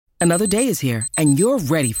Another day is here, and you're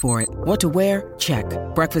ready for it. What to wear? Check.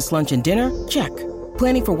 Breakfast, lunch, and dinner? Check.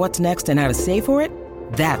 Planning for what's next and how to save for it?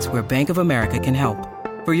 That's where Bank of America can help.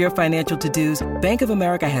 For your financial to-dos, Bank of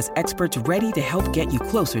America has experts ready to help get you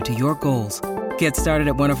closer to your goals. Get started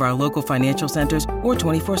at one of our local financial centers or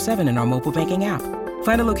 24/7 in our mobile banking app.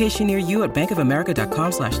 Find a location near you at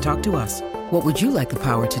bankofamerica.com/talktous. What would you like the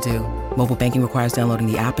power to do? Mobile banking requires downloading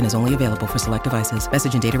the app and is only available for select devices.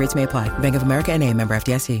 Message and data rates may apply. Bank of America N.A., member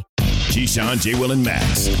FDIC. Keyshawn, J. Will, and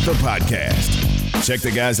Max, the podcast. Check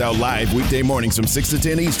the guys out live weekday mornings from 6 to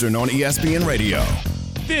 10 Eastern on ESPN Radio.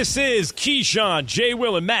 This is Keyshawn, J.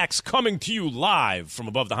 Will, and Max coming to you live from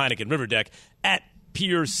above the Heineken River Deck at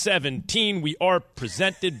Pier 17. We are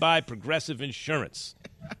presented by Progressive Insurance.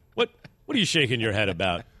 What are you shaking your head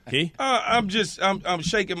about, Key? I'm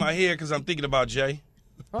shaking my head because I'm thinking about Jay.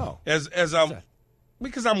 Oh,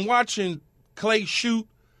 because I'm watching Clay shoot.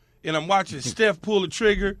 And I'm watching Steph pull the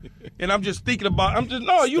trigger, and I'm just thinking about.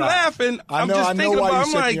 You laughing. I know why you're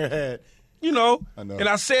shaking your head. You know. I know. And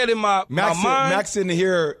I said in my mind. Max didn't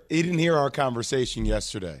hear. He didn't hear our conversation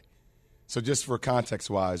yesterday. So just for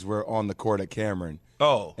context wise, we're on the court at Cameron.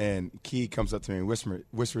 Oh. And Key comes up to me and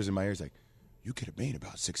whispers in my ear. He's like, "You could have made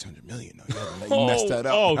about $600 million. You messed that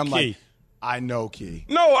up." Oh, I'm Key. like, I know, Key.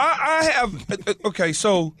 No, I have. Okay,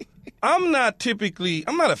 so I'm not a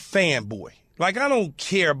fanboy. Like, I don't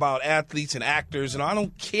care about athletes and actors, and I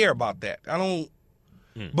don't care about that. I don't.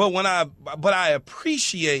 But I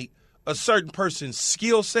appreciate a certain person's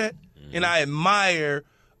skill set, and I admire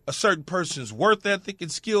a certain person's work ethic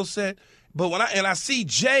and skill set. But when I see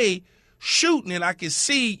Jay shooting, and I can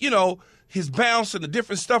see, his bounce and the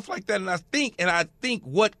different stuff like that, and I think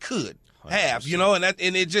what could have, and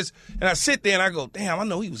I sit there and I go, damn, I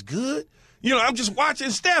know he was good. I'm just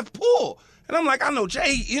watching Steph pull. And I'm like, I know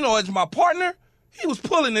Jay, as my partner, he was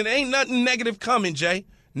pulling and ain't nothing negative coming, Jay.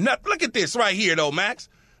 Look at this right here, though, Max.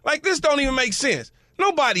 Like, this don't even make sense.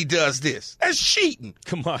 Nobody does this. That's cheating.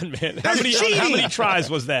 Come on, man. How many tries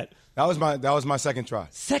was that? That was my second try.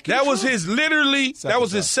 That was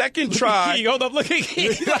his second try. Key, hold up, look at Key.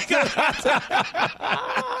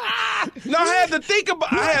 No, I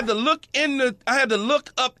had to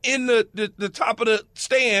look up in the top of the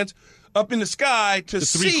stands, up in the sky to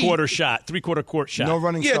see. Three-quarter court shot. No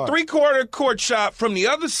running start. Yeah, three-quarter court shot from the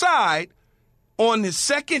other side on the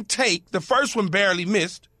second take. The first one barely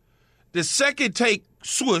missed. The second take,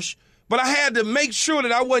 swoosh. But I had to make sure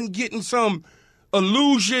that I wasn't getting some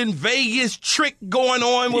illusion, Vegas trick going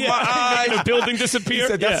on with my eyes. The building disappear. He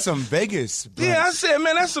said, that's some Vegas. Blank. Yeah, I said,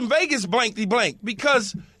 man, that's some Vegas blankety blank.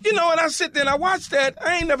 Because, and I sit there and I watch that.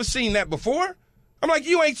 I ain't never seen that before. I'm like,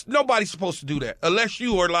 nobody's supposed to do that unless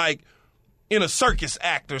you are like in a circus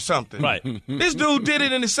act or something. Right. This dude did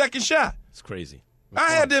it in the second shot. It's crazy.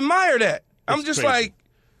 I had to admire that. I'm just crazy.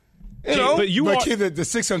 Like, But kid, the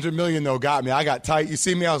 $600 million though got me. I got tight. You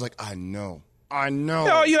see me? I was like, I know.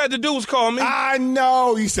 All you had to do was call me. I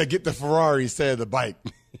know. You said get the Ferrari instead of the bike.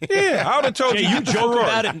 Yeah, I would have told Jay, you joke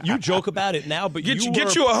about it. You joke about it now, but get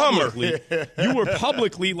you a Hummer. You were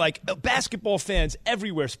publicly like basketball fans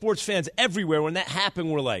everywhere, sports fans everywhere. When that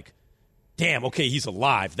happened, we're like, "Damn, okay, he's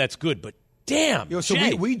alive. That's good." But damn, so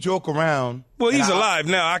Jay. we joke around. Well, he's alive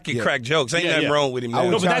now. I can crack jokes. Ain't nothing wrong with him now.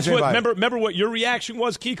 No, but that's what. Remember what your reaction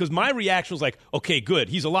was, Key? Because my reaction was like, "Okay, good,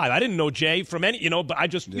 he's alive." I didn't know Jay from any, but I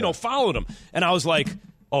just followed him, and I was like,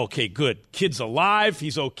 "Okay, good, kid's alive.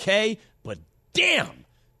 He's okay." But damn,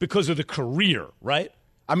 because of the career, right?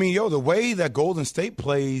 I mean, the way that Golden State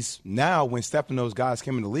plays now, when Steph and those guys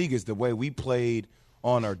came in the league, is the way we played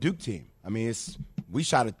on our Duke team. I mean, we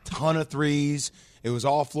shot a ton of threes. It was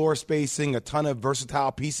all floor spacing, a ton of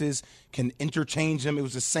versatile pieces, can interchange them. It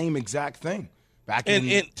was the same exact thing back in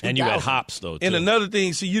 2000. And you had hops, though, too. And another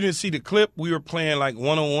thing, so you didn't see the clip. We were playing like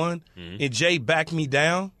one-on-one, and Jay backed me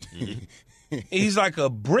down. He's like a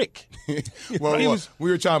brick. Well,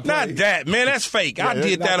 we were trying to play. Not that, man. That's fake. I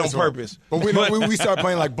did that on purpose. But we started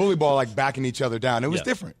playing like bully ball, like backing each other down. It was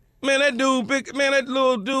different. Man, that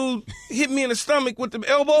little dude hit me in the stomach with the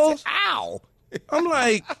elbows. Ow. I'm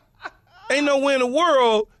like, ain't nowhere in the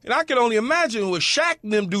world, and I can only imagine what Shaq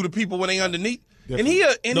and them do to people when they underneath. Different.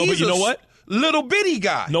 He's a little bitty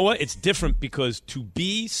guy. You know what? It's different because to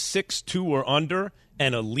be 6'2" or under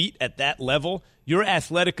and elite at that level, your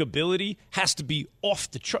athletic ability has to be off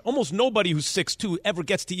the chart. Almost nobody who's 6'2" ever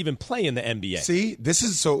gets to even play in the NBA. See,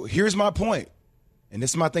 here's my point. And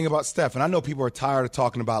this is my thing about Steph. And I know people are tired of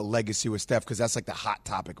talking about legacy with Steph because that's like the hot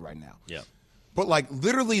topic right now. Yeah. But like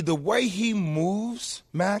literally the way he moves,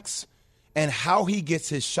 Max, and how he gets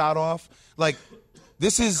his shot off, like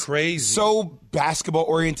This is crazy. So basketball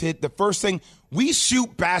oriented. The first thing, we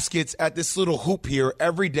shoot baskets at this little hoop here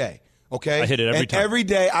every day. Okay, I hit it every time. Every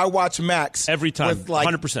day I watch Max every time with like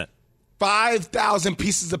 100%. 5,000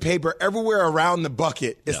 pieces of paper everywhere around the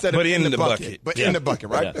bucket instead of in the bucket. But in the bucket,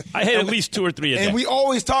 right? Yeah. I hit at least 2 or 3 a day. And we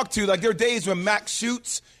always talk to, like, there are days when Max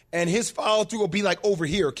shoots and his follow through will be like over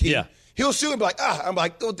here, Keith. Yeah. He'll shoot and be like, I'm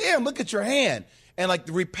like, oh, damn, look at your hand. And like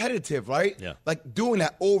the repetitive, right? Yeah. Like doing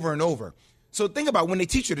that over and over. So think about when they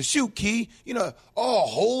teach you to shoot, Key,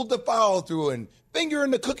 hold the follow through and finger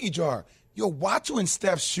in the cookie jar. Watch when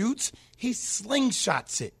Steph shoots, he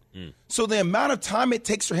slingshots it. So the amount of time it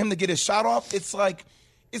takes for him to get his shot off, it's like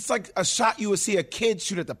a shot you would see a kid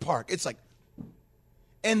shoot at the park. It's like,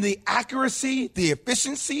 and the accuracy, the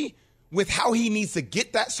efficiency with how he needs to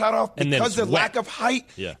get that shot off because of the lack of height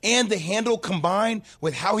and the handle combined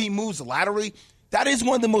with how he moves laterally. That is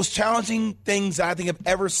one of the most challenging things I think I've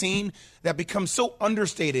ever seen that becomes so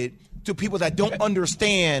understated to people that don't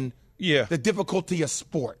understand the difficulty of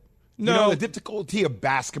sport. The difficulty of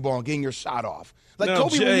basketball and getting your shot off. Like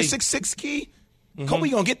Kobe, when you're 6'6", Key, Kobe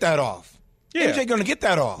going to get that off. Yeah. MJ going to get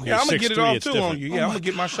that off. Yeah, I'm going to get it off, too, on you. Yeah, I'm going to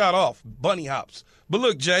get my shot off. Bunny hops. But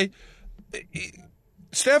look, Jay,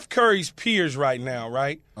 Steph Curry's peers right now,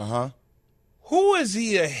 right? Uh-huh. Who is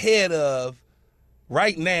he ahead of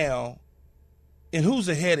right now, and who's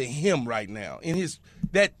ahead of him right now? In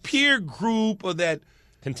that peer group or that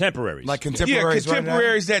contemporaries. Like contemporaries. Yeah,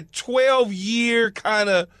 contemporaries, right now? that 12-year kind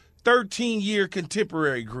of 13-year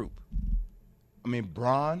contemporary group. I mean,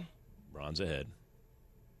 Bron's ahead.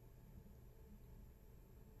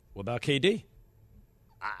 What about KD?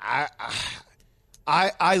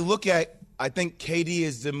 I look at, I think KD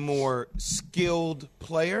is the more skilled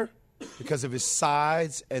player because of his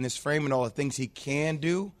size and his frame and all the things he can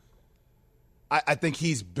do. I think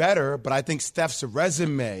he's better, but I think Steph's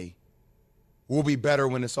resume will be better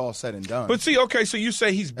when it's all said and done. But see, okay, so you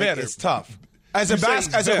say he's better. It's tough. As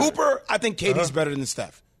a hooper, I think KD's better than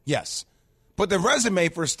Steph. Yes. But the resume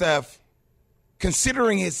for Steph,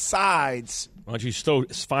 considering his size. Why don't you stow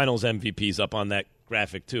finals MVPs up on that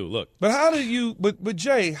graphic too? Look. But how do you, but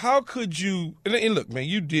Jay, how could you, and look, man,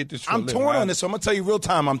 you did this for I'm torn on this, so I'm going to tell you real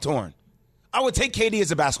time I'm torn. I would take KD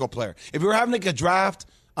as a basketball player. If we were having a draft,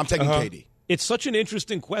 I'm taking KD. It's such an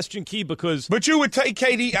interesting question, Key, because. But you would take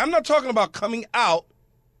KD. I'm not talking about coming out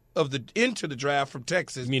into the draft from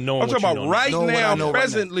Texas. I'm talking about right now,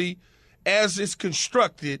 presently, as it's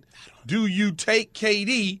constructed. Do you take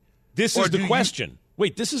KD? This is the question.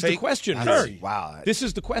 Wait, this is the question, Curry. Wow. This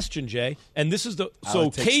is the question, Jay. And this is the so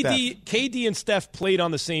KD and Steph played on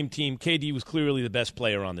the same team. KD was clearly the best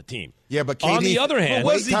player on the team. Yeah, but KD, on the other hand,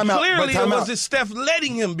 was he clearly or was it Steph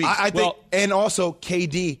letting him be? I think, and also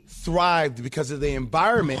KD thrived because of the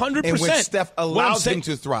environment 100%. in which Steph allows him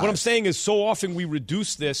to thrive. What I'm saying is so often we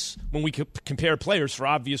reduce this when we compare players for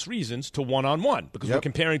obvious reasons to one-on-one because we're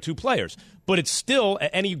comparing two players. But it's still, at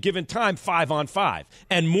any given time, 5-on-5.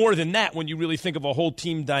 And more than that when you really think of a whole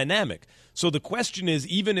team dynamic. So the question is,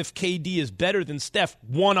 even if KD is better than Steph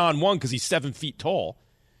one-on-one because he's 7 feet tall,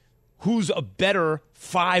 who's a better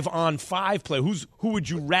 5-on-5 player? Who would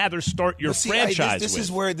you rather start your franchise with? This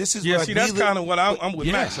is where that's kind of what I'm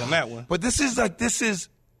with Max on that one. But this is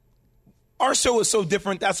our show is so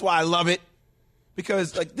different. That's why I love it.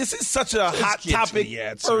 Because this is such a hot topic,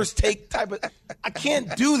 first take type of. I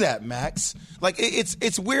can't do that, Max.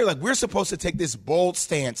 It's weird. Like we're supposed to take this bold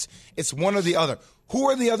stance. It's one or the other. Who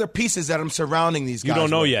are the other pieces that I'm surrounding these guys? You don't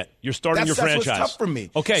know with? Yet. You're starting your franchise. That's what's tough for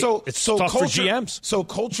me. Okay, it's tough for GMs. So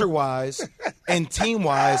culture-wise and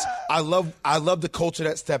team-wise, I love the culture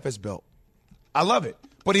that Steph has built. I love it.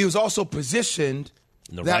 But he was also positioned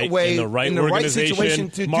that way in the right situation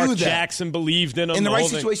to Mark do that. Jackson believed in him. In the right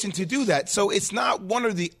situation to do that. So it's not one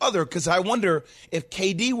or the other because I wonder if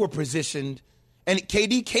KD were positioned and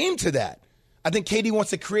KD came to that. I think KD wants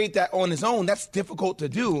to create that on his own. That's difficult to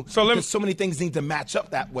do because so many things need to match up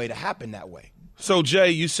that way to happen that way. So,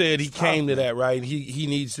 Jay, you said he came to that, right? He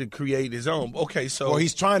needs to create his own. Okay, so. Well,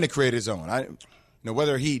 he's trying to create his own.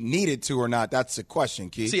 Whether he needed to or not, that's the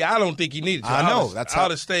question, Keith. See, I don't think he needed to. I know. I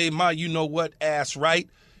would have stayed my you-know-what ass right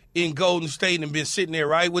in Golden State and been sitting there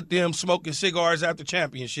right with them smoking cigars after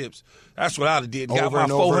championships. That's what I'd have did. Got about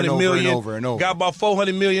 $400 million. Got about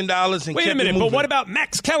 $400 million. And wait a minute, but what about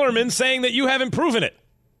Max Kellerman saying that you haven't proven it?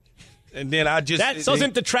 And then that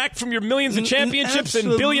doesn't detract from your millions of championships and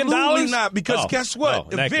 $1 billion? Absolutely not, because guess what?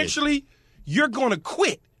 Eventually, you're going to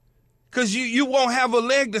quit. Because you won't have a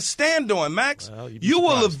leg to stand on, Max. Well, you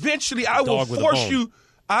will eventually. I will force you.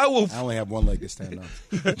 I only have one leg to stand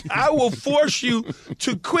on. I will force you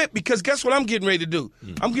to quit because guess what I'm getting ready to do?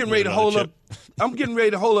 I'm getting ready to hold up. I'm getting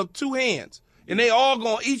ready to hold up two hands and they all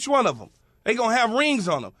going, each one of them, they going to have rings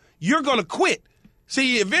on them. You're going to quit.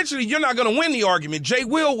 See, eventually you're not going to win the argument. Jay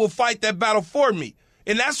will fight that battle for me.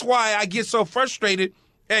 And that's why I get so frustrated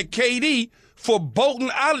at KD for bolting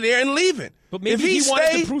out of there and leaving. But maybe he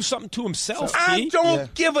wanted to prove something to himself. I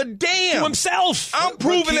don't give a damn. To himself. I'm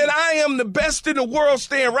proving that I am the best in the world,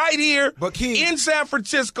 staying right here in San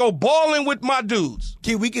Francisco, balling with my dudes.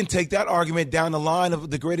 Key, we can take that argument down the line of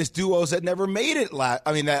the greatest duos that never made it. That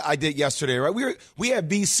I did yesterday, right? We had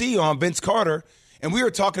BC on Vince Carter, and we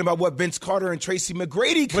were talking about what Vince Carter and Tracy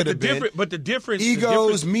McGrady could have been. But the difference,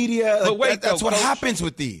 egos, media. But wait, that's what Coach, happens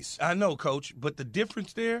with these. I know, Coach, but the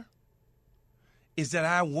difference there is that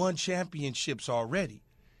I won championships already.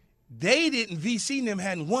 They didn't. VC and them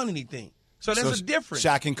hadn't won anything. So there's a difference.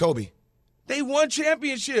 Shaq and Kobe. They won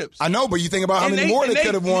championships. I know, but you think about how many more they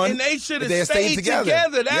could have won. And they should have stayed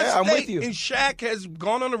together. I'm with you. And Shaq has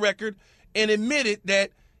gone on the record and admitted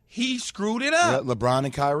that he screwed it up. Yeah, LeBron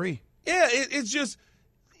and Kyrie. Yeah, it's just,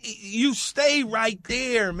 you stay right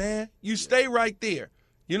there, man. You stay right there.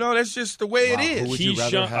 You know, that's just the way it is. Who would you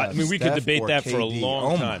rather have, we could debate that for a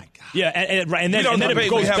long time. My God. Yeah, and then it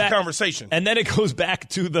goes back. Conversation. And then it goes back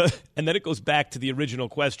to the original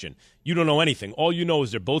question. You don't know anything. All you know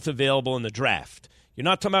is they're both available in the draft. You're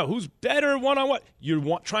not talking about who's better one-on-one.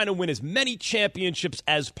 You're trying to win as many championships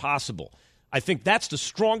as possible. I think that's the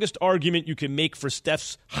strongest argument you can make for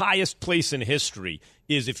Steph's highest place in history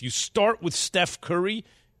is if you start with Steph Curry,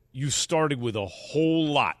 you started with a whole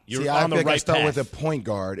lot. You're on the right path. I start with a point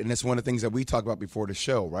guard, and it's one of the things that we talked about before the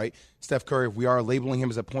show, right? Steph Curry, if we are labeling him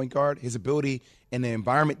as a point guard, his ability and the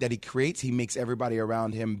environment that he creates, he makes everybody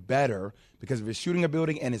around him better because of his shooting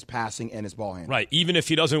ability and his passing and his ball handling. Right. Even if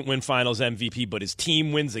he doesn't win Finals MVP, but his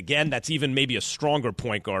team wins again, that's even maybe a stronger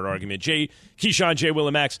point guard argument. Keyshawn, J. Will,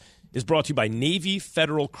 and Max is brought to you by Navy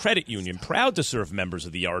Federal Credit Union, proud to serve members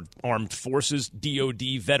of the armed forces,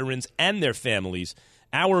 DOD, veterans, and their families.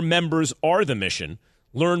 Our members are the mission.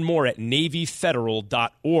 Learn more at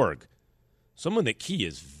NavyFederal.org. Someone that Key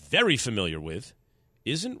is very familiar with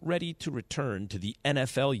isn't ready to return to the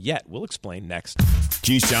NFL yet. We'll explain next.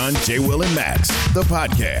 Keyshawn, J. Will, and Max, the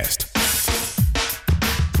podcast.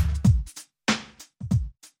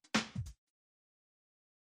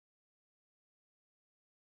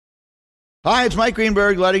 Hi, it's Mike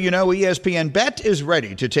Greenberg letting you know ESPN Bet is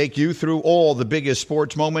ready to take you through all the biggest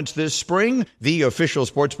sports moments this spring. The official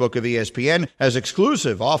sportsbook of ESPN has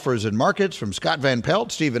exclusive offers and markets from Scott Van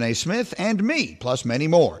Pelt, Stephen A. Smith, and me, plus many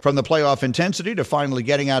more. From the playoff intensity to finally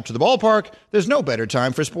getting out to the ballpark, there's no better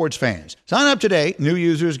time for sports fans. Sign up today. New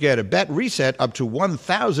users get a bet reset up to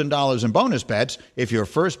 $1,000 in bonus bets if your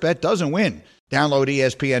first bet doesn't win. Download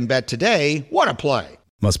ESPN Bet today. What a play.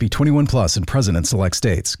 Must be 21 plus and present in select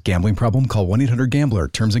states. Gambling problem? Call 1-800-GAMBLER.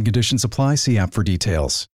 Terms and conditions apply. See app for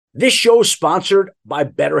details. This show is sponsored by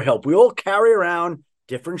BetterHelp. We all carry around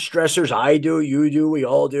different stressors. I do, you do, we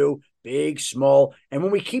all do, big, small. And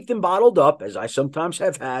when we keep them bottled up, as I sometimes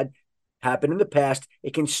have had happen in the past,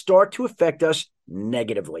 it can start to affect us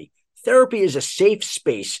negatively. Therapy is a safe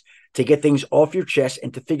space to get things off your chest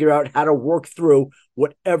and to figure out how to work through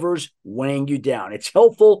whatever's weighing you down. It's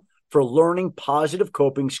helpful for learning positive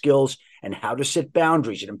coping skills and how to set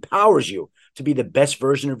boundaries. It empowers you to be the best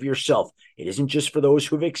version of yourself. It isn't just for those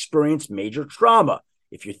who have experienced major trauma.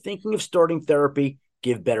 If you're thinking of starting therapy,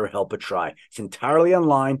 give BetterHelp a try. It's entirely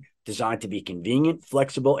online, designed to be convenient,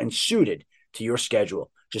 flexible, and suited to your schedule.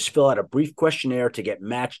 Just fill out a brief questionnaire to get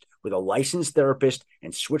matched with a licensed therapist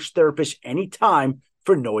and switch therapists anytime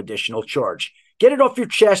for no additional charge. Get it off your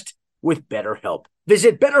chest with BetterHelp.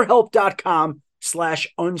 Visit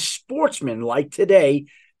BetterHelp.com/unsportsmanlike today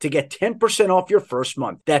to get 10% off your first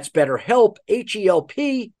month. That's BetterHelp,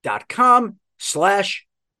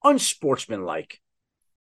 HELP.com/unsportsmanlike.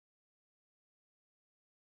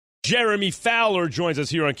 Jeremy Fowler joins us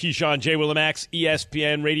here on Keyshawn, J. Will, and Max,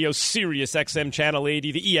 ESPN Radio, Sirius XM Channel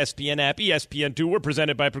 80, the ESPN app, ESPN2. We're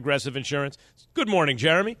presented by Progressive Insurance. Good morning,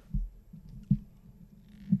 Jeremy.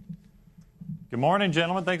 Good morning,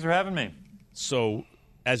 gentlemen. Thanks for having me. So,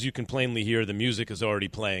 as you can plainly hear, the music is already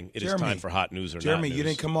playing. It is time for Hot News or Not News. Jeremy, you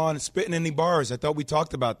didn't come on spitting any bars. I thought we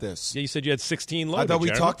talked about this. Yeah, you said you had 16 loaded, I thought we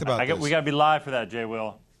Jeremy. talked about this. We got to be live for that, Jay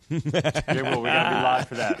Will. Jay Will, we got to be live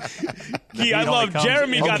for that. Key, I love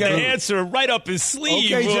Jeremy got the answer right up his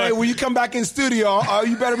sleeve. Okay, Jay, when you come back in studio,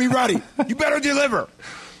 you better be ready. You better deliver.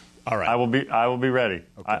 All right. I will be ready.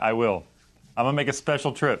 Okay. I will. I'm going to make a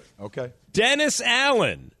special trip. Okay. Dennis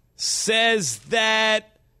Allen says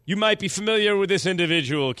that you might be familiar with this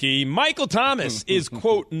individual, Key. Michael Thomas is,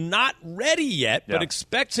 quote, not ready yet, but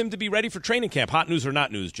expects him to be ready for training camp. Hot news or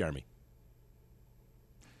not news, Jeremy?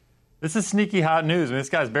 This is sneaky hot news. I mean, this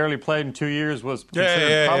guy's barely played in 2 years, was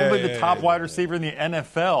considered probably the top wide receiver in the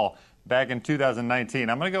NFL back in 2019.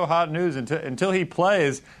 I'm going to go hot news until he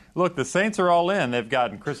plays. Look, the Saints are all in. They've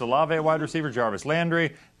gotten Chris Olave, wide receiver, Jarvis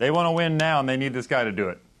Landry. They want to win now, and they need this guy to do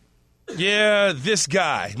it. Yeah, this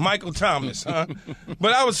guy, Michael Thomas, huh?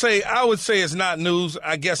 But I would say it's not news.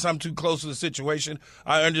 I guess I'm too close to the situation.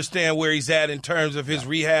 I understand where he's at in terms of his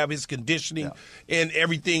rehab, his conditioning, and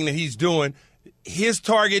everything that he's doing. His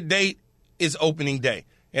target date is opening day.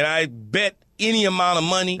 And I bet any amount of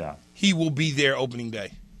money he will be there opening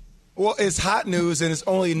day. Well, it's hot news, and it's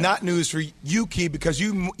only not news for you, Key, because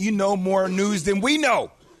you know more news than we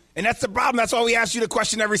know. And that's the problem. That's why we ask you the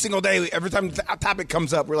question every single day. Every time the topic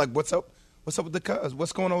comes up, we're like, what's up? What's up with the cuz?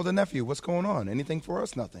 What's going on with the nephew? What's going on? Anything for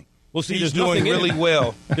us? Nothing. Well, see, he's there's doing nothing really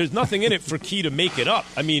well. There's nothing in it for Key to make it up.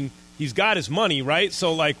 I mean, he's got his money, right?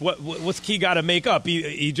 So, like, what's Key got to make up?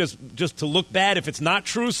 He just to look bad if it's not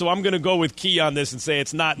true. So I'm going to go with Key on this and say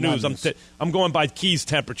it's not news. I'm going by Key's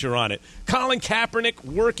temperature on it. Colin Kaepernick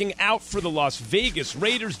working out for the Las Vegas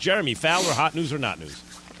Raiders. Jeremy Fowler, hot news or not news?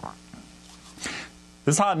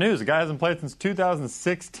 This is hot news. The guy hasn't played since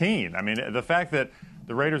 2016. I mean, the fact that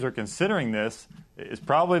the Raiders are considering this is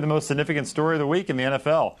probably the most significant story of the week in the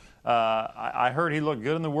NFL. I heard he looked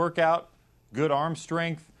good in the workout, good arm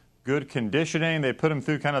strength, good conditioning. They put him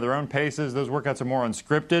through kind of their own paces. Those workouts are more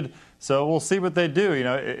unscripted. So we'll see what they do. You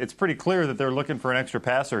know, it's pretty clear that they're looking for an extra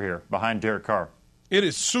passer here behind Derek Carr. It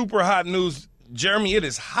is super hot news, Jeremy. It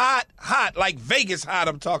is hot, like Vegas hot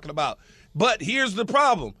I'm talking about. But here's the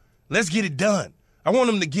problem. Let's get it done. I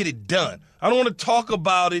want him to get it done. I don't want to talk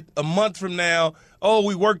about it a month from now. Oh,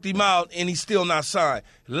 we worked him out and he's still not signed.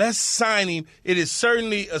 Let's sign him. It is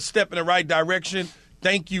certainly a step in the right direction.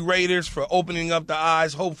 Thank you, Raiders, for opening up the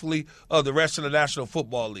eyes, hopefully, of the rest of the National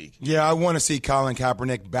Football League. Yeah, I want to see Colin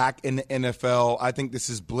Kaepernick back in the NFL. I think this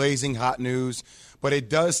is blazing hot news. But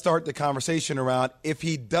it does start the conversation around if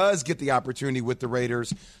he does get the opportunity with the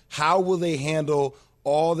Raiders, how will they handle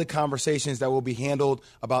all the conversations that will be handled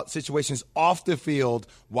about situations off the field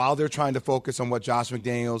while they're trying to focus on what Josh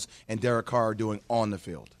McDaniels and Derek Carr are doing on the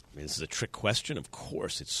field? I mean, this is a trick question. Of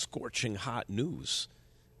course, it's scorching hot news.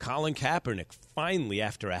 Colin Kaepernick finally,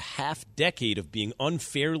 after a half-decade of being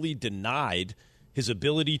unfairly denied his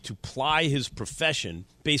ability to ply his profession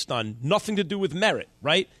based on nothing to do with merit,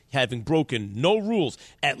 right? Having broken no rules.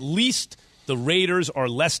 At least the Raiders are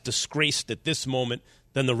less disgraced at this moment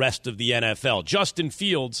than the rest of the NFL. Justin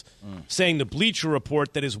Fields saying the Bleacher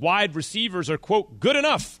Report that his wide receivers are, quote, good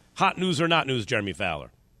enough. Hot news or not news, Jeremy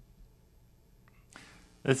Fowler?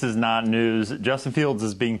 This is not news. Justin Fields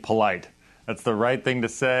is being polite. That's the right thing to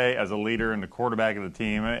say as a leader and the quarterback of the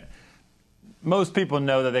team. Most people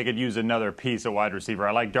know that they could use another piece at wide receiver.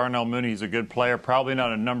 I like Darnell Mooney. He's a good player, probably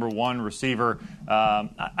not a number one receiver.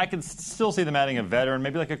 I can still see them adding a veteran,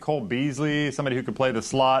 maybe like a Cole Beasley, somebody who could play the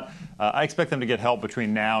slot. I expect them to get help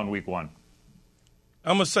between now and week one.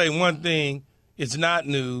 I'm going to say one thing. It's not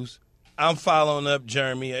news. I'm following up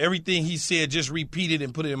Jeremy. Everything he said, just repeat it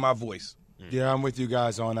and put it in my voice. Yeah, I'm with you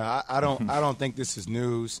guys on that. I don't think this is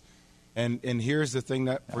news. And here's the thing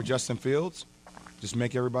that for Justin Fields, just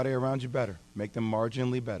make everybody around you better. Make them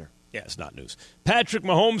marginally better. Yeah, it's not news. Patrick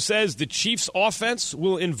Mahomes says the Chiefs' offense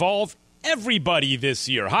will involve everybody this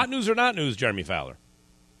year. Hot news or not news, Jeremy Fowler?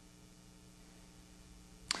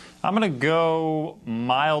 I'm going to go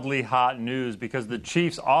mildly hot news because the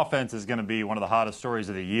Chiefs' offense is going to be one of the hottest stories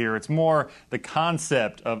of the year. It's more the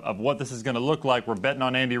concept of what this is going to look like. We're betting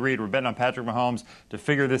on Andy Reid. We're betting on Patrick Mahomes to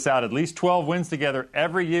figure this out. At least 12 wins together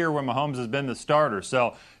every year when Mahomes has been the starter.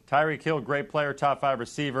 So Tyreek Hill, great player, top 5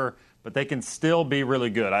 receiver, but they can still be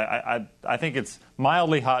really good. I think it's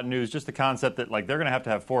mildly hot news, just the concept that like they're going to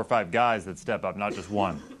have 4 or 5 guys that step up, not just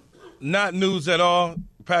one. Not news at all.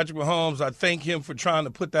 Patrick Mahomes, I thank him for trying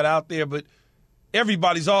to put that out there, but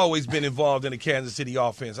everybody's always been involved in the Kansas City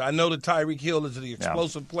offense. I know that Tyreek Hill is the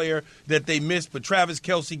explosive player that they missed, but Travis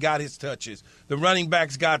Kelce got his touches. The running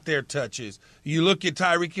backs got their touches. You look at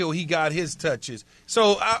Tyreek Hill, he got his touches.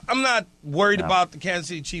 So I'm not worried about the Kansas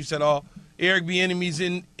City Chiefs at all. Eric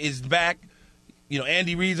Bieniemy is back. You know,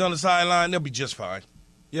 Andy Reid's on the sideline. They'll be just fine.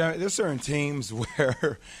 Yeah, there's certain teams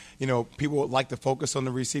where, you know, people would like to focus on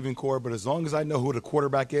the receiving core, but as long as I know who the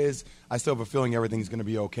quarterback is, I still have a feeling everything's going to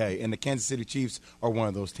be okay. And the Kansas City Chiefs are one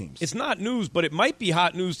of those teams. It's not news, but it might be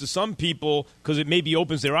hot news to some people because it maybe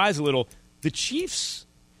opens their eyes a little. The Chiefs'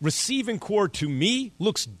 receiving core, to me,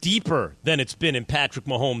 looks deeper than it's been in Patrick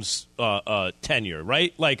Mahomes' tenure,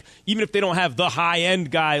 right? Like, even if they don't have the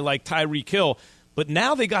high-end guy like Tyreek Hill, but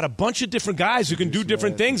now they got a bunch of different guys who can do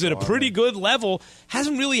different things at a pretty good level.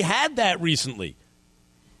 Hasn't really had that recently.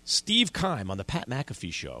 Steve Keim on the Pat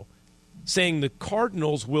McAfee Show saying the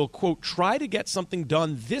Cardinals will, quote, try to get something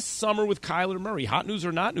done this summer with Kyler Murray. Hot news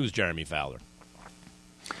or not news, Jeremy Fowler?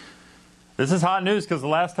 This is hot news because the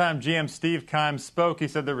last time GM Steve Keim spoke, he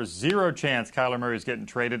said there was zero chance Kyler Murray is getting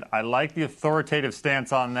traded. I like the authoritative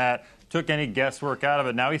stance on that. Took any guesswork out of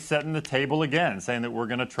it. Now he's setting the table again, saying that we're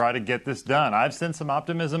going to try to get this done. I've seen some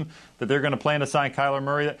optimism that they're going to plan to sign Kyler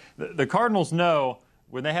Murray. The Cardinals know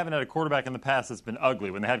when they haven't had a quarterback in the past that's been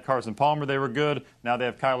ugly. When they had Carson Palmer, they were good. Now they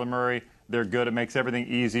have Kyler Murray. They're good. It makes everything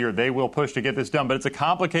easier. They will push to get this done. But it's a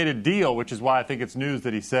complicated deal, which is why I think it's news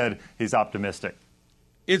that he said he's optimistic.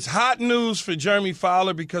 It's hot news for Jeremy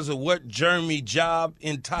Fowler because of what Jeremy's job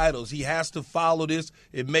entitles. He has to follow this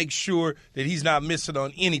and make sure that he's not missing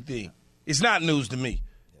on anything. It's not news to me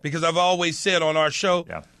because I've always said on our show,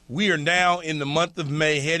 we are now in the month of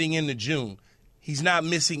May heading into June. He's not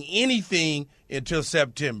missing anything until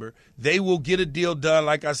September. They will get a deal done,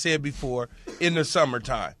 like I said before, in the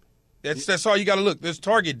summertime. That's all you got to look. There's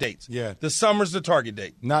target dates. Yeah. The summer's the target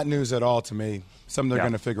date. Not news at all to me. Something they're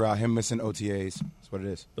going to figure out. Him missing OTAs. That's what it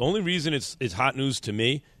is. The only reason it's hot news to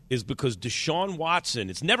me is because Deshaun Watson,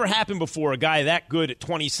 it's never happened before a guy that good at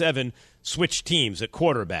 27 switched teams at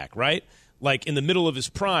quarterback, right? Like in the middle of his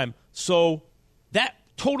prime. So that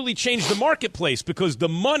totally changed the marketplace because the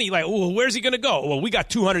money, like, oh, where's he going to go? Well, we got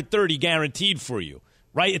 230 guaranteed for you,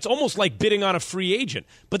 right? It's almost like bidding on a free agent.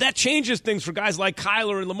 But that changes things for guys like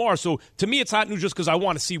Kyler and Lamar. So to me, it's hot news just because I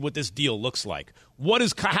want to see what this deal looks like.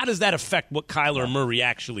 How does that affect what Kyler Murray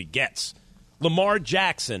actually gets? Lamar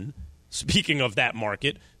Jackson, speaking of that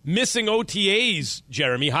market, missing OTAs,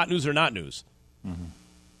 Jeremy, hot news or not news? Mm-hmm.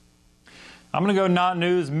 I'm going to go not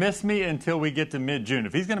news. Miss me until we get to mid-June.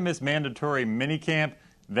 If he's going to miss mandatory minicamp,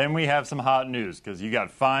 then we have some hot news because you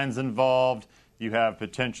got fines involved. You have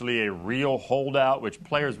potentially a real holdout, which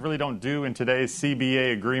players really don't do in today's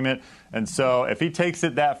CBA agreement. And so if he takes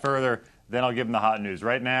it that further, then I'll give him the hot news.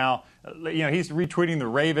 Right now, he's retweeting the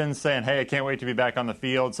Ravens saying, hey, I can't wait to be back on the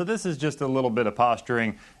field. So this is just a little bit of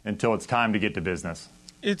posturing until it's time to get to business.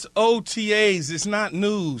 It's OTAs. It's not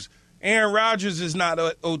news. Aaron Rodgers is not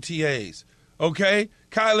at OTAs. Okay?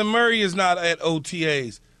 Kyler Murray is not at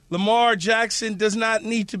OTAs. Lamar Jackson does not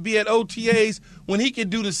need to be at OTAs when he can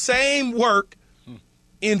do the same work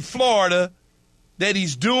in Florida that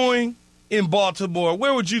he's doing in Baltimore.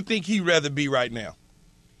 Where would you think he'd rather be right now?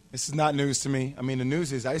 This is not news to me. I mean, the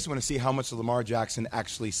news is I just want to see how much Lamar Jackson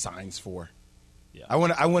actually signs for. Yeah. I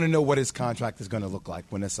want to know what his contract is going to look like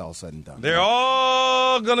when it's all said and done. They're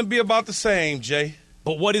all going to be about the same, Jay.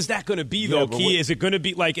 But what is that going to be, though, Key? Is it going to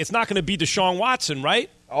be like it's not going to be Deshaun Watson, right?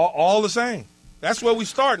 All the same. That's where we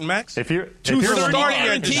starting, Max. If you're starting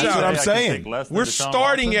at Deshaun, that's what I'm saying. We're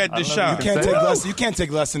starting at Deshaun. You can't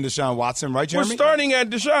take less than Deshaun Watson, right, Jeremy? We're starting at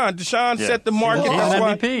Deshaun. Deshaun set the market. He's an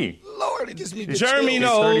MVP. Lord, it gives me the Jeremy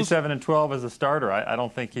chills. knows. 37-12 as a starter. I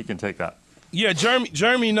don't think he can take that. Yeah,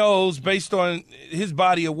 Jeremy knows based on his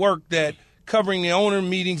body of work that covering the owner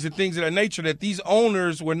meetings and things of that nature that these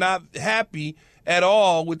owners were not happy at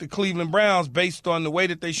all with the Cleveland Browns based on the way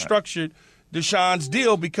that they structured Deshaun's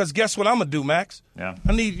deal. Because guess what I'm gonna do, Max? Yeah,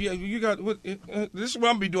 I need you got this is what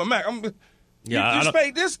I'm gonna be doing, Max. You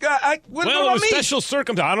pay this guy. It was special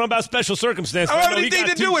circumstance. I don't know about special circumstances. I don't have anything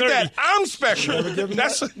to do with that. I'm special.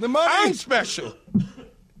 That's the money. I'm special.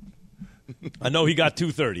 I know he got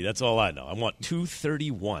 230. That's all I know. I want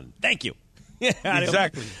 231. Thank you.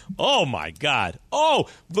 Exactly. Oh, my God. Oh,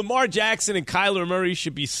 Lamar Jackson and Kyler Murray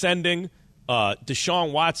should be sending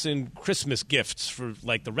Deshaun Watson Christmas gifts for,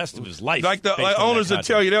 like, the rest of his life. Like the owners will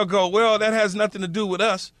tell you, they'll go, well, that has nothing to do with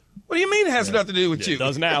us. What do you mean it has nothing to do with you? It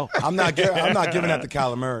does now. I'm not giving that to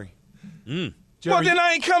Kyler Murray. Jeremy, well, then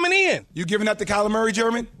I ain't coming in. You giving that to Kyler Murray,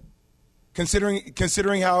 Jeremy?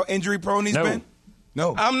 Considering how injury-prone he's been?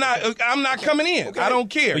 No. I'm not coming in. Okay. I don't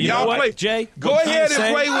care. You Y'all know what, play. Jay? Go ahead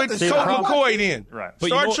and play with Colt McCoy then. Right.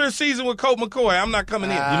 Start your season with Colt McCoy. I'm not coming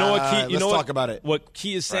in. You know what, Key? Let's talk about it. What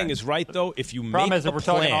Key is saying is right, though. If you Problem make is, if a we're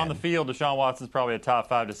plan, talking on the field, Deshaun Watson's probably a top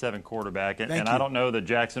 5 to 7 quarterback, and I don't know that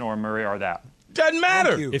Jackson or Murray are that. Doesn't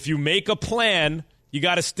matter. If you make a plan, you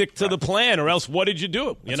got to stick to the plan, or else what did you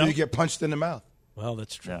do? Until you get punched in the mouth. Well,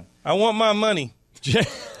 that's true. Yeah. I want my money.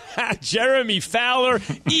 Jeremy Fowler,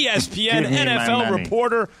 ESPN NFL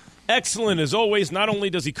reporter. Excellent as always. Not only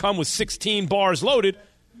does he come with 16 bars loaded,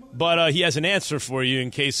 but he has an answer for you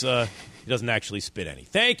in case he doesn't actually spit any.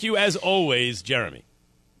 Thank you, as always, Jeremy.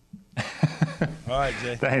 All right,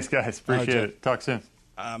 Jay. Thanks, guys. Appreciate it. Talk soon.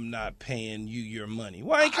 I'm not paying you your money.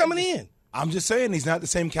 Why ain't coming in? I'm just saying he's not the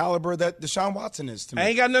same caliber that Deshaun Watson is to me. I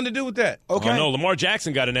ain't got nothing to do with that. Okay. Oh, no, Lamar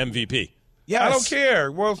Jackson got an MVP. Yes. I don't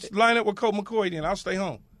care. Well, line up with Colt McCoy then. I'll stay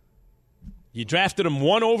home. You drafted him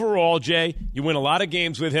 1 overall, Jay. You win a lot of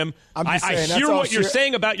games with him. I hear what you're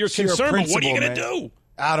saying about your concern, but what are you going to do?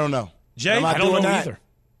 I don't know. Jay, I don't know either.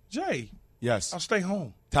 Jay. Yes. I'll stay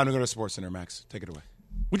home. Time to go to SportsCenter, Max. Take it away.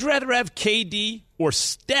 Would you rather have KD or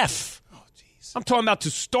Steph? Oh, jeez. I'm talking about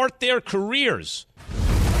to start their careers.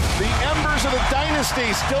 The embers of the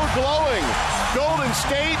dynasty still glowing. Golden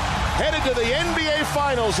State headed to the NBA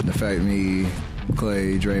Finals. The fact me,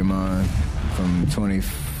 Clay, Draymond, from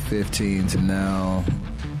 2015 to now,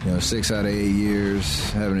 6 out of 8 years,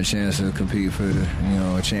 having a chance to compete for,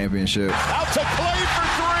 a championship. Out to Clay for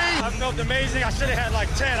 3. I felt amazing. I should have had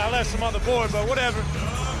like 10. I left some on the board, but whatever.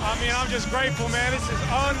 I'm just grateful, man. This is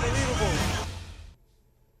unbelievable.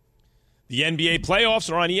 The NBA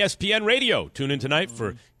playoffs are on ESPN Radio. Tune in tonight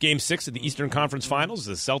for Game 6 of the Eastern Conference Finals.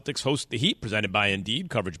 The Celtics host the Heat, presented by Indeed.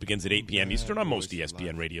 Coverage begins at 8 p.m. Eastern on most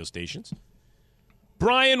ESPN radio stations.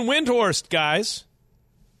 Brian Windhorst, guys,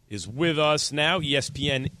 is with us now.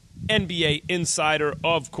 ESPN NBA insider,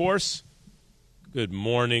 of course. Good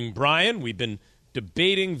morning, Brian. We've been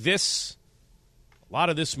debating this a lot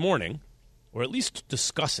of this morning, or at least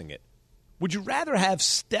discussing it. Would you rather have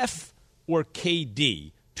Steph or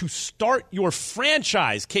KD to start your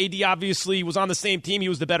franchise? KD obviously was on the same team. He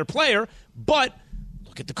was the better player. But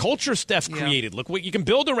look at the culture Steph created. Look what you can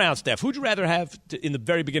build around Steph. Who'd you rather have in the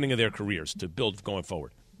very beginning of their careers to build going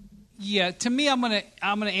forward? Yeah, to me, I'm gonna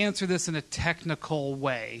answer this in a technical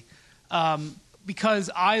way. Because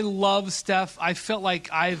I love Steph. I felt like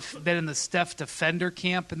I've been in the Steph defender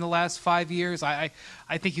camp in the last 5 years. I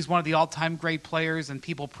think he's one of the all-time great players, and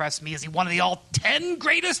people press me. Is he one of the all-10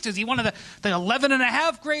 greatest? Is he one of the 11 and a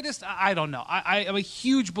half greatest? I don't know. I'm a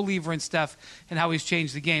huge believer in Steph and how he's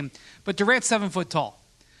changed the game. But Durant's 7 foot tall.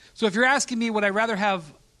 So if you're asking me, would I rather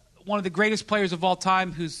have one of the greatest players of all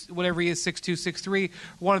time, who's whatever he is, 6'2", 6'3",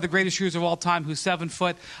 one of the greatest shooters of all time, who's 7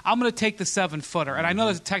 foot, I'm going to take the 7-footer. And I know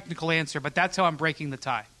that's a technical answer, but that's how I'm breaking the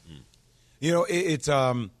tie. It's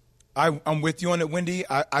I'm with you on it, Wendy.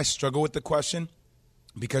 I struggle with the question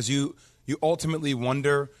because you ultimately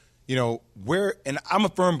wonder, where, and I'm a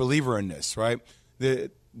firm believer in this, right?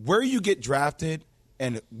 Where you get drafted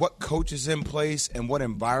and what coach is in place and what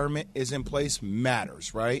environment is in place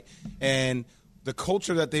matters, right? And the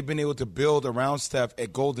culture that they've been able to build around Steph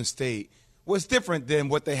at Golden State was different than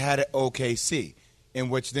what they had at OKC, in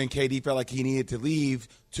which then KD felt like he needed to leave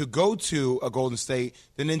to go to a Golden State,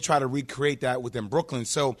 then try to recreate that within Brooklyn.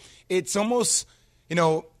 So it's almost,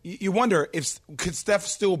 you wonder could Steph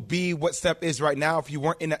still be what Steph is right now if you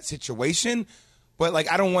weren't in that situation? But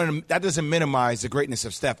I don't want to. That doesn't minimize the greatness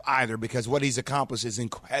of Steph either, because what he's accomplished is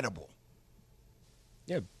incredible.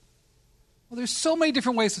 Yeah. Well, there's so many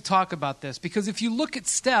different ways to talk about this, because if you look at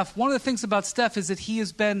Steph, one of the things about Steph is that he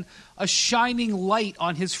has been a shining light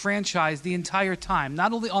on his franchise the entire time,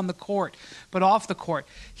 not only on the court, but off the court.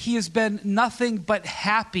 He has been nothing but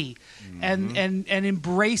happy and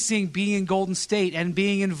embracing being in Golden State and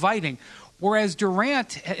being inviting. Whereas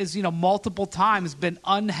Durant has, multiple times been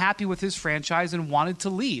unhappy with his franchise and wanted to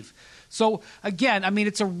leave. So, again,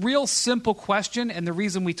 it's a real simple question, and the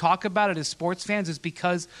reason we talk about it as sports fans is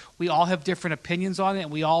because we all have different opinions on it,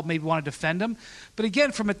 and we all maybe want to defend him. But,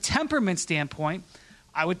 again, from a temperament standpoint,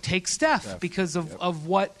 I would take Steph because of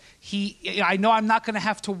what he – I know I'm not going to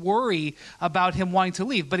have to worry about him wanting to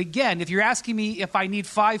leave. But, again, if you're asking me if I need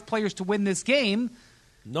 5 players to win this game,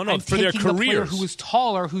 I'm for their taking the player careers. who is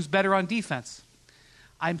taller, who's better on defense.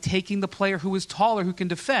 I'm taking the player who is taller, who can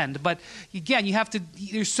defend. But again, you have to.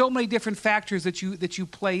 There's so many different factors that you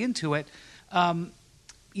play into it.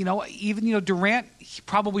 Even Durant, he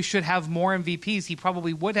probably should have more MVPs. He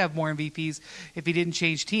probably would have more MVPs if he didn't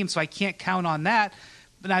change teams. So I can't count on that.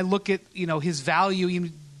 But I look at his value.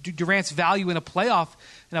 Even Durant's value in a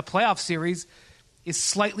playoff series is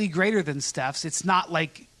slightly greater than Steph's. It's not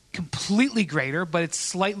like completely greater, but it's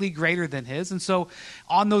slightly greater than his. And so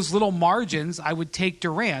on those little margins, I would take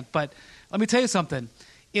Durant. But let me tell you something.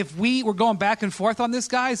 If we were going back and forth on this,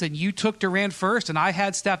 guys, and you took Durant first and I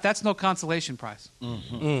had Steph, that's no consolation prize.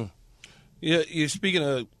 Yeah, you're speaking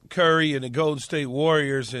of Curry and the Golden State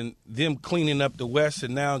Warriors and them cleaning up the West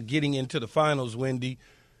and now getting into the finals, Wendy.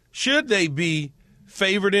 Should they be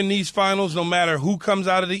favored in these finals no matter who comes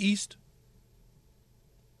out of the East?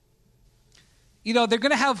 They're going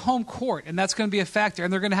to have home court, and that's going to be a factor.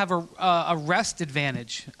 And they're going to have a rest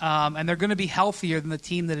advantage, and they're going to be healthier than the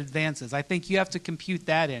team that advances. I think you have to compute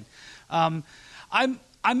that in.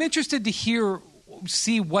 I'm interested to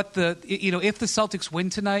see what if the Celtics win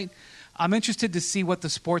tonight. I'm interested to see what the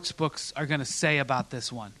sports books are going to say about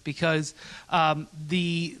this one, because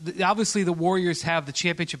obviously the Warriors have the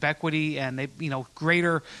championship equity and they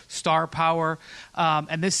greater star power,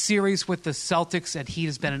 and this series with the Celtics and Heat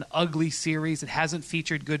has been an ugly series. It hasn't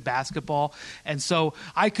featured good basketball, and so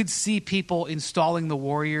I could see people installing the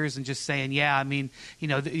Warriors and just saying,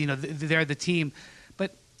 they're the team.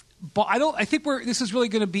 But I think this is really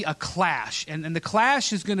going to be a clash, and the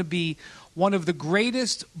clash is going to be one of the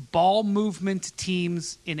greatest ball movement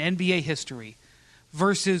teams in NBA history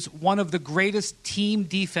versus one of the greatest team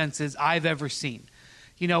defenses I've ever seen.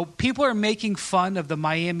 People are making fun of the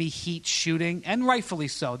Miami Heat shooting, and rightfully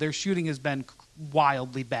so. Their shooting has been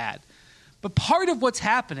wildly bad. But part of what's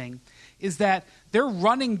happening is that they're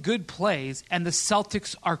running good plays, and the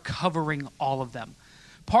Celtics are covering all of them.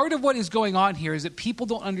 Part of what is going on here is that people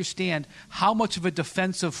don't understand how much of a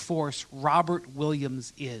defensive force Robert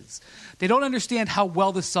Williams is. They don't understand how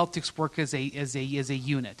well the Celtics work as a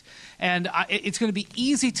unit. And it's going to be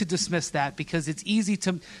easy to dismiss that because it's easy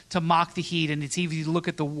to mock the Heat, and it's easy to look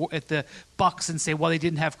at the Bucks and say, well, they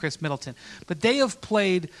didn't have Chris Middleton. But they have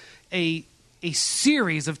played a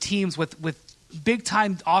series of teams with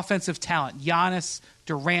big-time offensive talent, Giannis,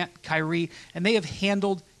 Durant, Kyrie, and they have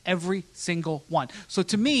handled every single one. So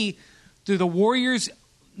to me, do the Warriors'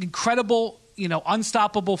 incredible,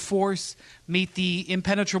 unstoppable force meet the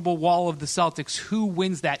impenetrable wall of the Celtics? Who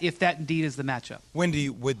wins that, if that indeed is the matchup? Wendy,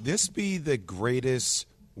 would this be the greatest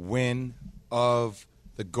win of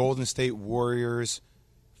the Golden State Warriors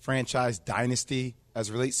franchise dynasty as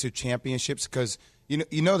it relates to championships? Because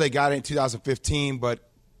they got it in 2015, but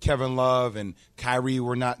Kevin Love and Kyrie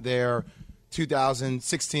were not there.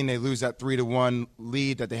 2016, they lose that 3-1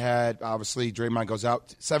 lead that they had. Obviously, Draymond goes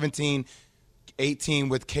out. 17, 18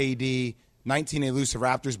 with KD. 19, they lose to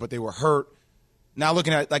Raptors, but they were hurt. Now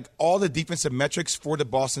looking at all the defensive metrics for the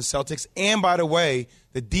Boston Celtics, and by the way,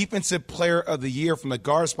 the defensive player of the year from the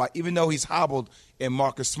guard spot, even though he's hobbled in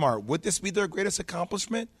Marcus Smart. Would this be their greatest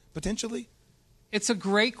accomplishment, potentially? It's a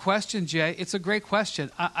great question, Jay. It's a great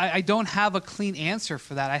question. I don't have a clean answer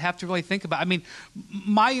for that. I'd have to really think about it. I mean,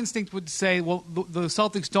 my instinct would say, well, the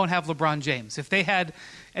Celtics don't have LeBron James. If they had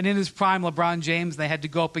an in his prime LeBron James, they had to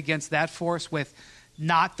go up against that force with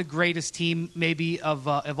not the greatest team maybe of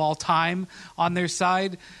all time on their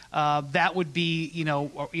side. That would be,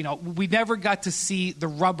 we never got to see the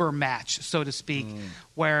rubber match, so to speak,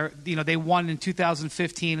 where, they won in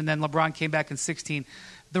 2015 and then LeBron came back in 16.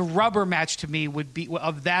 The rubber match to me would be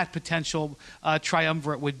of that potential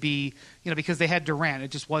triumvirate would be, because they had Durant.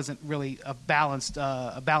 It just wasn't really a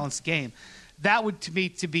balanced game. That would to me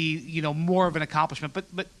to be more of an accomplishment.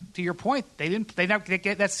 But to your point,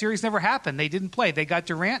 that series never happened. They didn't play. They got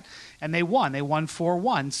Durant and they won. They won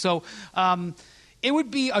 4-1. So it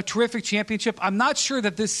would be a terrific championship. I'm not sure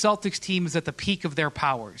that this Celtics team is at the peak of their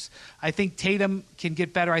powers. I think Tatum can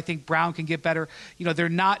get better. I think Brown can get better. They're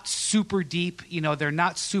not super deep. They're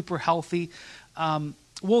not super healthy.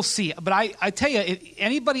 We'll see. But I tell you,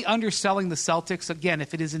 anybody underselling the Celtics, again,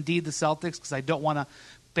 if it is indeed the Celtics, because I don't want to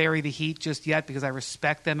bury the Heat just yet because I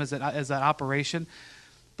respect them as an operation.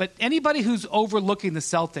 But anybody who's overlooking the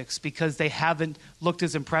Celtics because they haven't looked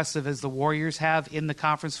as impressive as the Warriors have in the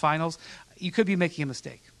conference finals, you could be making a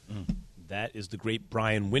mistake. That is the great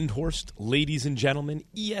Brian Windhorst, ladies and gentlemen,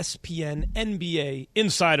 ESPN NBA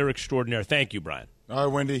insider extraordinaire. Thank you, Brian. All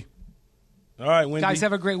right, Wendy. All right, Wendy. Guys,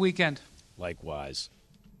 have a great weekend. Likewise.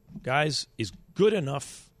 Guys, is good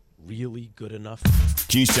enough really good enough?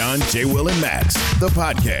 Keyshawn, J. Will, and Max, the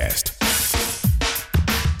podcast.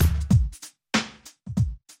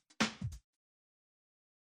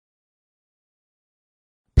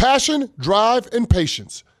 Passion, drive, and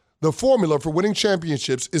patience. The formula for winning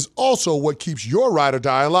championships is also what keeps your ride or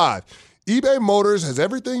die alive. eBay Motors has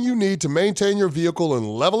everything you need to maintain your vehicle and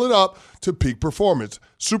level it up to peak performance.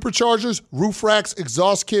 Superchargers, roof racks,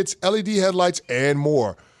 exhaust kits, LED headlights, and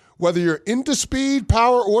more. Whether you're into speed,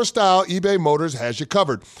 power, or style, eBay Motors has you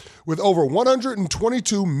covered. With over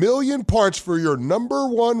 122 million parts for your number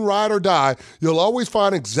one ride or die, you'll always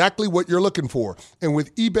find exactly what you're looking for. And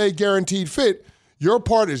with eBay Guaranteed Fit, your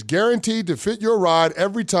part is guaranteed to fit your ride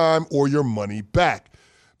every time or your money back.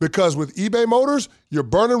 Because with eBay Motors, you're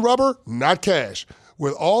burning rubber, not cash.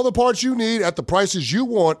 With all the parts you need at the prices you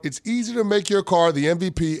want, it's easy to make your car the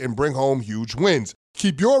MVP and bring home huge wins.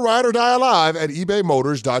 Keep your ride or die alive at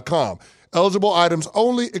ebaymotors.com. Eligible items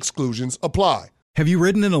only. Exclusions apply. Have you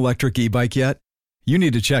ridden an electric e-bike yet? You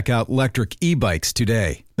need to check out Electric E-Bikes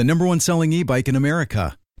today, the #1 selling e-bike in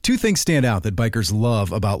America. Two things stand out that bikers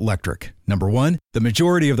love about Electric. Number one, the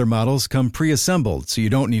majority of their models come pre-assembled, so you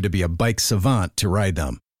don't need to be a bike savant to ride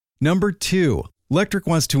them. Number two, Lectric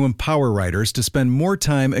wants to empower riders to spend more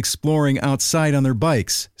time exploring outside on their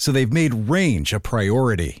bikes, so they've made range a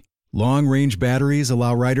priority. Long-range batteries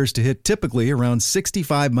allow riders to hit typically around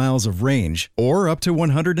 65 miles of range or up to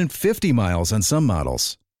 150 miles on some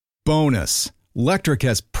models. Bonus, Lectric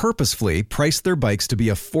has purposefully priced their bikes to be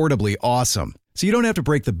affordably awesome, so you don't have to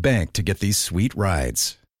break the bank to get these sweet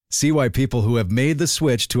rides. See why people who have made the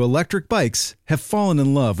switch to electric bikes have fallen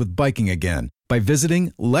in love with biking again by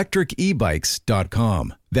visiting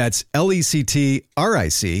lectricebikes.com. That's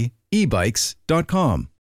LECTRIC ebikes.com.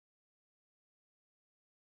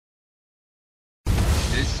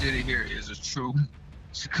 This city here is a true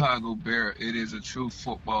Chicago Bear. It is a true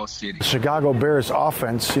football city. Chicago Bears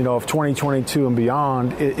offense, of 2022 and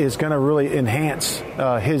beyond is going to really enhance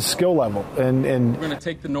his skill level. And we're going to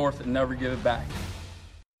take the North and never give it back.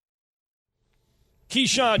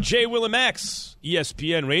 Keyshawn, J. Will and Max,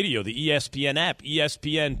 ESPN Radio, the ESPN app,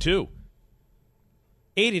 ESPN2.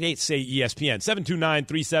 888-SAY-ESPN,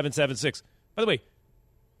 729-3776. By the way,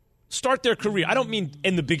 start their career. I don't mean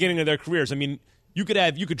in the beginning of their careers. I mean, you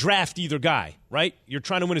could draft either guy, right? You're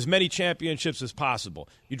trying to win as many championships as possible.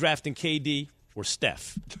 You're drafting KD or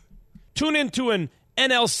Steph. Tune into an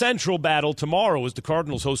NL Central battle tomorrow as the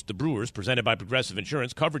Cardinals host the Brewers, presented by Progressive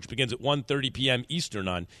Insurance. Coverage begins at 1:30 p.m. Eastern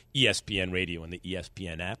on ESPN Radio and the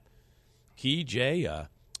ESPN app. Key, Jay,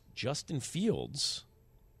 Justin Fields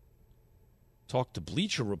talked to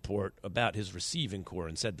Bleacher Report about his receiving core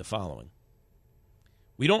and said the following.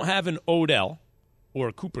 We don't have an Odell or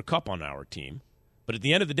a Cooper Kupp on our team, but at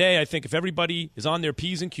the end of the day, I think if everybody is on their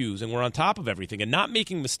P's and Q's and we're on top of everything and not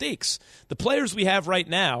making mistakes, the players we have right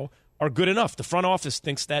now are good enough. The front office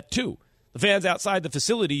thinks that too. The fans outside the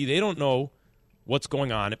facility, they don't know what's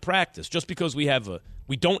going on at practice. Just because we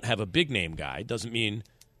don't have a big name guy doesn't mean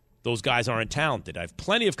those guys aren't talented. I have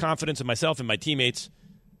plenty of confidence in myself and my teammates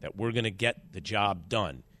that we're going to get the job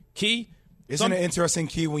done. Key? Isn't it interesting,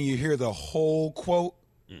 Key, when you hear the whole quote?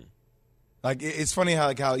 Like, it's funny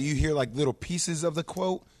how you hear like little pieces of the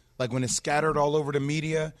quote, like when it's scattered all over the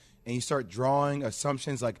media, and you start drawing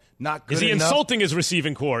assumptions like not good enough. Is he insulting his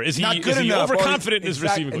receiving core? Is he overconfident in his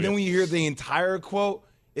receiving core? And then when you hear the entire quote,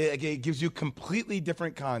 it gives you completely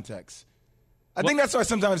different context. I think that's why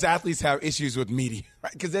sometimes athletes have issues with media,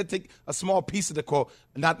 right? Because they take a small piece of the quote.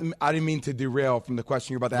 I didn't mean to derail from the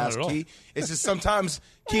question you're about to ask, Key. It's just sometimes,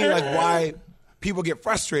 Key, like why people get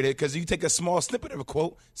frustrated because you take a small snippet of a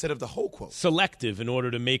quote instead of the whole quote. Selective in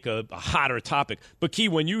order to make a hotter topic. But, Key,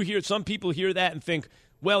 when you hear some people hear that and think,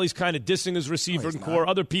 well, he's kind of dissing his receiver core.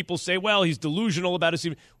 Other people say, well, he's delusional about his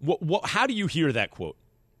receiver. How do you hear that quote?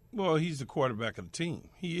 Well, he's the quarterback of the team.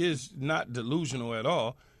 He is not delusional at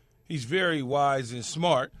all. He's very wise and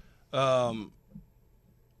smart. And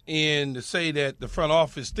to say that the front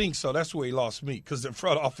office thinks so, that's where he lost me, because the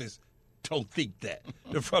front office don't think that.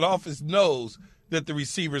 The front office knows that the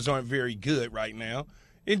receivers aren't very good right now.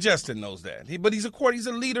 And Justin knows that. But he's a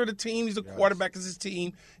leader of the team. He's a quarterback of his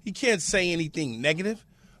team. He can't say anything negative.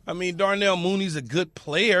 I mean, Darnell Mooney's a good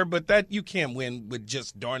player, but that you can't win with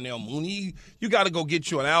just Darnell Mooney. You got to go get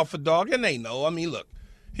you an alpha dog, and they know. I mean, look,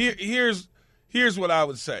 here's what I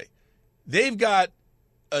would say. They've got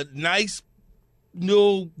a nice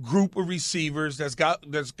new group of receivers that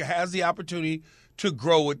has the opportunity to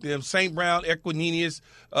grow with them. St. Brown, Equinemius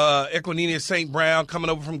St. Brown coming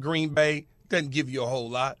over from Green Bay doesn't give you a whole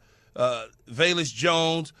lot. Velus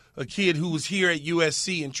Jones, a kid who was here at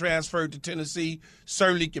USC and transferred to Tennessee,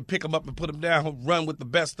 certainly can pick him up and put him down, run with the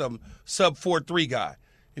best of them, sub 4.3 guy.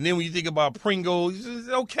 And then when you think about Pringle, it's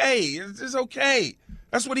okay. It's okay.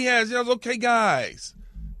 That's what he has. It's okay, guys.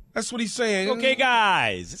 That's what he's saying. It's okay,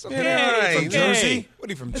 guys. It's okay. Yeah, from Jersey? What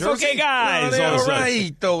are you from, Jersey? It's okay, guys. No, they're all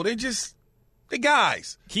right, though. The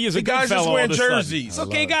guys. He is a the good guys fellow. just wearing jerseys. It's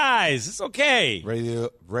okay, guys. It's okay.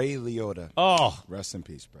 Ray Liotta. Oh. Rest in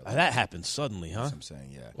peace, brother. That happened suddenly, huh? That's what I'm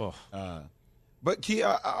saying, yeah. Oh. But, Key,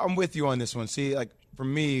 I'm with you on this one. See, like, for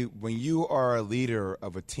me, when you are a leader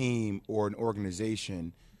of a team or an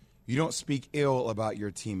organization, you don't speak ill about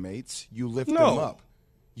your teammates. You lift them up.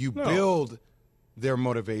 You build their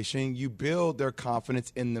motivation. You build their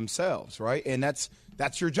confidence in themselves, right? And that's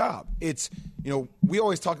your job. It's, we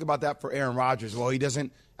always talked about that for Aaron Rodgers. Well, he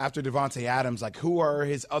doesn't, after Devontae Adams, like, who are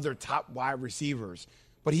his other top wide receivers?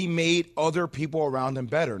 But he made other people around him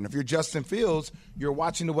better. And if you're Justin Fields, you're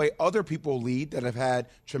watching the way other people lead that have had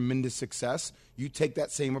tremendous success. You take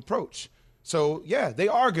that same approach. So, yeah, they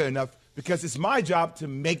are good enough because it's my job to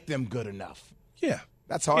make them good enough. Yeah.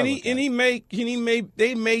 That's how they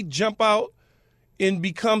may jump out and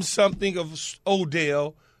become something of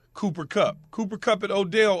Odell, Cooper Kupp. Cooper Kupp and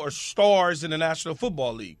Odell are stars in the National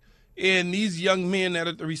Football League. And these young men that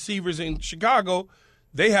are the receivers in Chicago,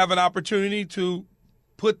 they have an opportunity to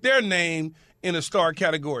put their name in a star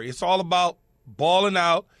category. It's all about balling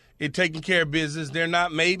out and taking care of business. They're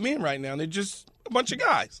not made men right now. They're just a bunch of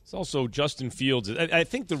guys. It's also Justin Fields. I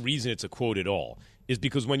think the reason it's a quote at all is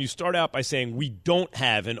because when you start out by saying we don't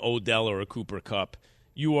have an Odell or a Cooper Kupp,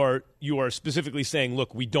 you are specifically saying,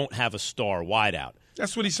 look, we don't have a star wideout.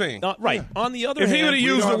 That's what he's saying. Right. Yeah. On the other hand, if he would have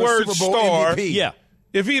used the word star,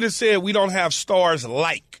 if he'd have said we don't have stars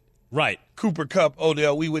like Cooper Kupp,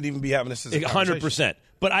 Odell, we wouldn't even be having this as a conversation. 100%.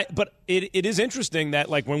 But it is interesting that,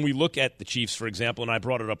 like, when we look at the Chiefs, for example, and I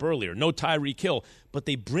brought it up earlier, no Tyreek Hill, but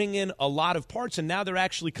they bring in a lot of parts, and now they're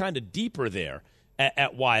actually kind of deeper there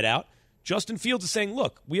at wideout. Justin Fields is saying,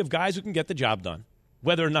 look, we have guys who can get the job done.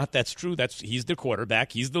 Whether or not that's true, he's the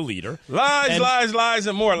quarterback. He's the leader. Lies,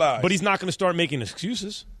 and more lies. But he's not going to start making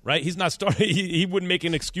excuses, right? He's not he wouldn't make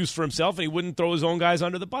an excuse for himself, and he wouldn't throw his own guys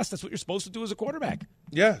under the bus. That's what you're supposed to do as a quarterback.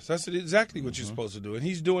 Yes, that's exactly what you're supposed to do, and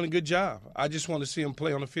he's doing a good job. I just want to see him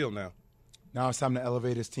play on the field now. Now it's time to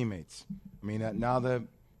elevate his teammates. I mean, now that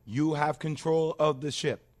you have control of the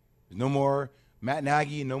ship, no more Matt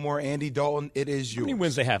Nagy, no more Andy Dalton. It is yours. How many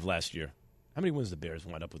wins they have last year? How many wins the Bears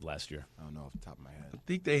wind up with last year? I don't know off the top of my head. I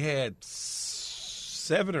think they had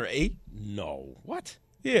 7 or 8. No. What?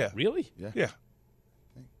 Yeah. Really? Yeah.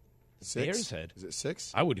 6? Bears had. Is it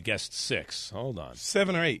 6? I would have guessed 6. Hold on.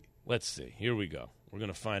 7 or 8. Let's see. Here we go. We're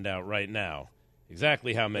going to find out right now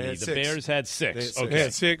exactly how many. The 6. Bears had 6. They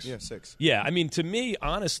had 6? Yeah, 6. Yeah, I mean, to me,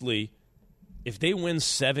 honestly, if they win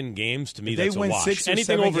 7 games, to me, If that's they a win wash. 6 or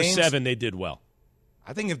Anything 7 over games, 7, they did well.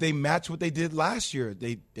 I think if they match what they did last year,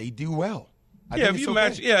 they do well. If you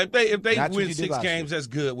match, if they Match what win you did 6 last games, year. that's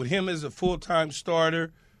good. With him as a full-time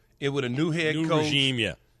starter, with a new head New coach, regime,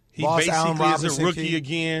 yeah. He Boss Allen basically is a Robinson rookie key.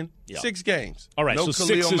 again. Yeah. 6 games. All right, No so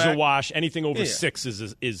Khalil 6 is a Mack. wash. Anything over Yeah. 6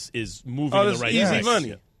 is moving Oh, in the that's right easy direction. money.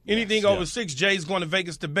 Yeah. Anything Yes, over yeah. 6, Jay's going to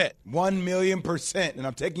Vegas to bet. 1,000,000%, and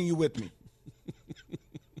I'm taking you with me.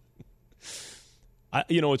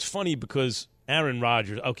 It's funny because Aaron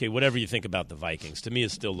Rodgers, okay, whatever you think about the Vikings, to me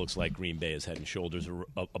it still looks like Green Bay is head and shoulders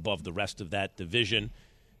above the rest of that division.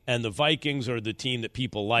 And the Vikings are the team that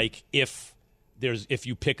people like if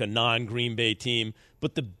you pick a non-Green Bay team.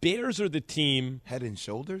 But the Bears are the team. Head and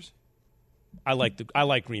shoulders? I like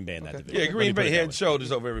Green Bay in that division. Yeah, Let me Green put Bay it that head way. and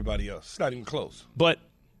shoulders over everybody else. It's not even close. But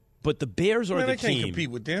the Bears are Man, the they can't team. compete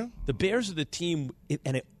with them. The Bears are the team,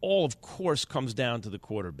 and it all, of course, comes down to the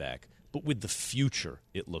quarterback. But with the future,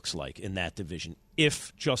 it looks like, in that division,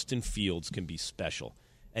 if Justin Fields can be special.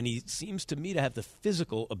 And he seems to me to have the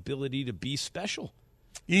physical ability to be special.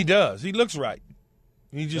 He does. He looks right.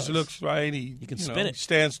 He just looks right. He can spin it.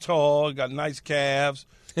 Stands tall, got nice calves,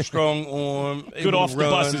 strong arm. Good off the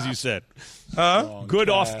bus, as you said. Huh? Good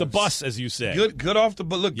off the bus, as you say. Good off the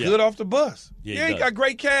bus. Look, good off the bus. Yeah, he does. got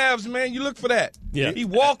great calves, man. You look for that. Yeah. He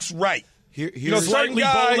walks right. Here's certainly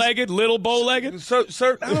bow-legged, little bow-legged.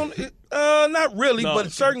 Not really, No, but okay.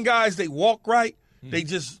 certain guys, they walk right. You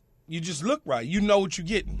just look right. You know what you're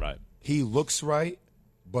getting. Right. He looks right,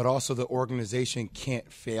 but also the organization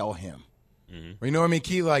can't fail him. Mm-hmm. You know what I mean,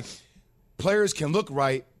 Key? Like, players can look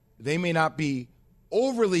right. They may not be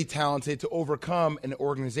overly talented to overcome an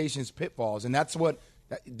organization's pitfalls, and that's what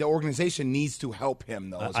the organization needs to help him,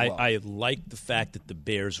 though, as well. I like the fact that the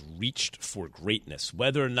Bears reached for greatness.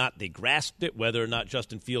 Whether or not they grasped it, whether or not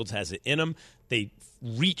Justin Fields has it in him, they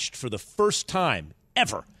reached for the first time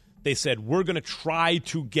ever. They said, we're going to try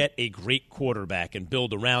to get a great quarterback and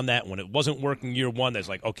build around that. When it wasn't working year one, there's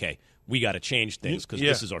like, okay, we got to change things because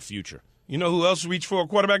this is our future. You know who else reached for a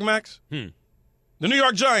quarterback, Max? The New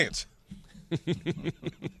York Giants.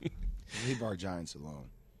 Leave our Giants alone.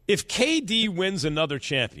 If KD wins another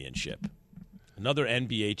championship, another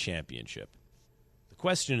NBA championship, the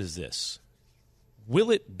question is this: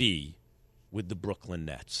 will it be with the Brooklyn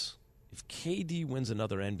Nets? If KD wins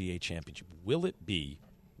another NBA championship, will it be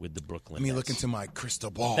with the Brooklyn Nets? Let me look into my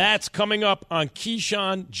crystal ball. That's coming up on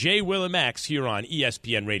Keyshawn, J. Will, and Max here on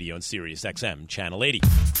ESPN Radio and Sirius XM Channel 80.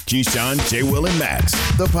 Keyshawn, J. Will, and Max,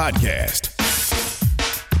 the podcast.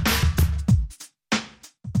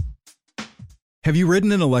 Have you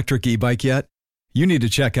ridden an electric e-bike yet? You need to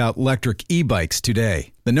check out Electric E-Bikes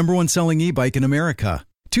today, the #1 selling e-bike in America.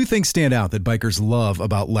 2 things stand out that bikers love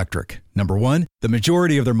about Electric. Number 1, the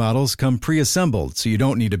majority of their models come pre-assembled, so you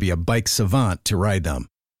don't need to be a bike savant to ride them.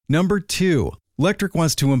 Number 2, Electric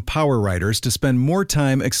wants to empower riders to spend more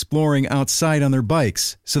time exploring outside on their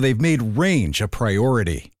bikes, so they've made range a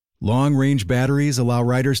priority. Long-range batteries allow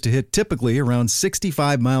riders to hit typically around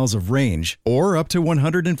 65 miles of range or up to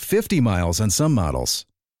 150 miles on some models.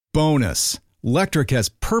 Bonus, Lectric has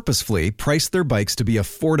purposefully priced their bikes to be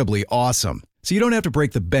affordably awesome, so you don't have to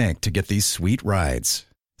break the bank to get these sweet rides.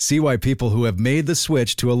 See why people who have made the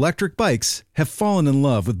switch to electric bikes have fallen in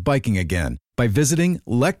love with biking again by visiting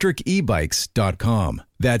lectricebikes.com.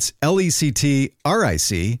 That's LECTRIC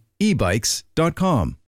ebikes.com.